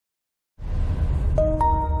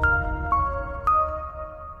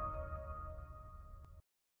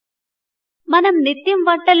మనం నిత్యం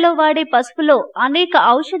వంటల్లో వాడే పసుపులో అనేక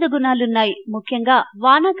ఔషధ గుణాలున్నాయి. ముఖ్యంగా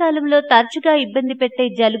వానాకాలంలో తరచుగా ఇబ్బంది పెట్టే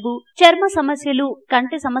జలుబు, చర్మ సమస్యలు,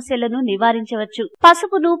 కంటి సమస్యలను నివారించవచ్చు.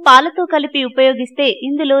 పసుపును పాలతో కలిపి ఉపయోగిస్తే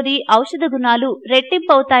ఇందులోని ఔషధ గుణాలు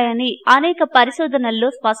రెట్టింపవుతాయని అనేక పరిశోధనల్లో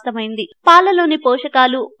స్పష్టమైంది. పాలలోని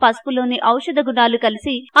పోషకాలు, పసుపులోని ఔషధ గుణాలు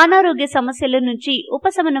కలిసి అనారోగ్య సమస్యల నుంచి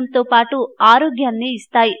ఉపశమనంతో పాటు ఆరోగ్యాన్ని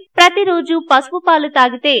ఇస్తాయి. ప్రతిరోజు పసుపు పాలు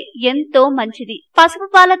తాగితే ఎంతో మంచిది. పసుపు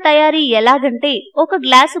పాల తయారీ ఎలాగంటే, ఒక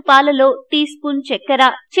గ్లాసు పాలలో టీ స్పూన్ చక్కెర,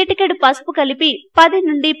 చిటికెడు పసుపు కలిపి 10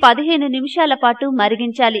 నుండి 15 నిమిషాల పాటు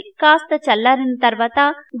మరిగించాలి. కాస్త చల్లారిన తర్వాత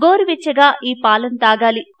గోరువెచ్చగా ఈ పాలను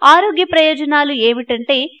తాగాలి. ఆరోగ్య ప్రయోజనాలు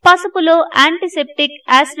ఏమిటంటే, పసుపులో యాంటీసెప్టిక్,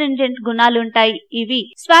 ఆస్ట్రింజెంట్ గుణాలుంటాయి. ఇవి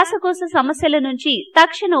శ్వాసకోశ సమస్యల నుంచి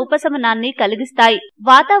తక్షణ ఉపశమనాన్ని కలిగిస్తాయి.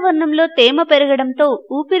 వాతావరణంలో తేమ పెరగడంతో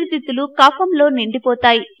ఊపిరితిత్తులు కఫంలో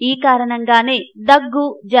నిండిపోతాయి. ఈ కారణంగానే దగ్గు,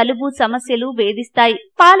 జలుబు సమస్యలు వేధిస్తాయి.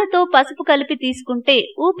 పాలతో పసుపు కలిపి తీసుకుంటే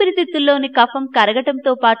ఊపిరితిత్తుల్లోని కఫం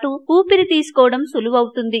కరగటంతో పాటు ఊపిరి తీసుకోవడం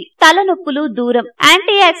సులువవుతుంది. తలనొప్పులు దూరం.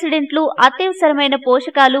 యాంటీ ఆక్సిడెంట్లు, అత్యవసరమైన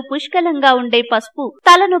పోషకాలు పుష్కలంగా ఉండే పసుపు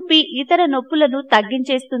తలనొప్పి, ఇతర నొప్పులను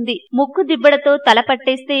తగ్గించేస్తుంది. ముక్కు దిబ్బడతో తల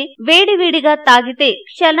పట్టేస్తే వేడివేడిగా తాగితే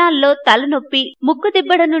క్షణాల్లో తలనొప్పి, ముక్కు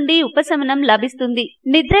దిబ్బడ నుండి ఉపశమనం లభిస్తుంది.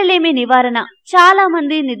 నిద్రలేమి నివారణ. చాలా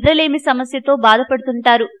మంది నిద్రలేమి సమస్యతో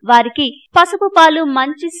బాధపడుతుంటారు. వారికి పసుపు పాలు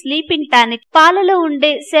మంచి స్లీపింగ్ టానిక్. పాలలో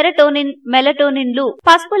ఉండే సెరటోనిన్, మెలటోనిన్లు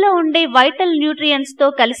పసుపులో ఉండే వైటల్ న్యూట్రియన్స్ తో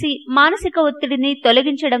కలిసి మానసిక ఒత్తిడిని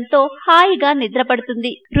తొలగించడంతో హాయిగా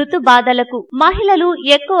నిద్రపడుతుంది. ఋతుబాధలకు. మహిళలు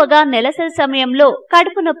ఎక్కువగా నెలసరి సమయంలో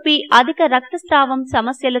కడుపు నొప్పి, అధిక రక్తస్రావం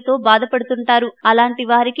సమస్యలతో బాధపడుతుంటారు. అలాంటి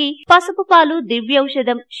వారికి పసుపు పాలు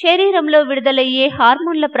దివ్యౌషధం. శరీరంలో విడుదలయ్యే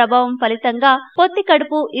హార్మోన్ల ప్రభావం ఫలితంగా పొత్తి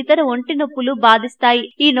కడుపు, ఇతర ఒంటి నొప్పులు బాధిస్తాయి.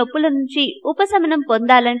 ఈ నొప్పుల నుంచి ఉపశమనం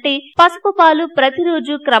పొందాలంటే పసుపు పాలు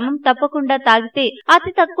ప్రతిరోజు క్రమం తప్పకుండా తాగితే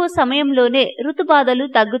అతి తక్కువ సమయంలోనే ఋతుబాధలు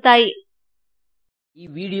తగ్గుతాయి. ఈ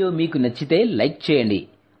వీడియో మీకు నచ్చితే లైక్ చేయండి,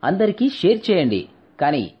 అందరికీ షేర్ చేయండి,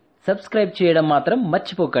 కానీ సబ్స్క్రైబ్ చేయడం మాత్రం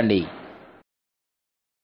మర్చిపోకండి.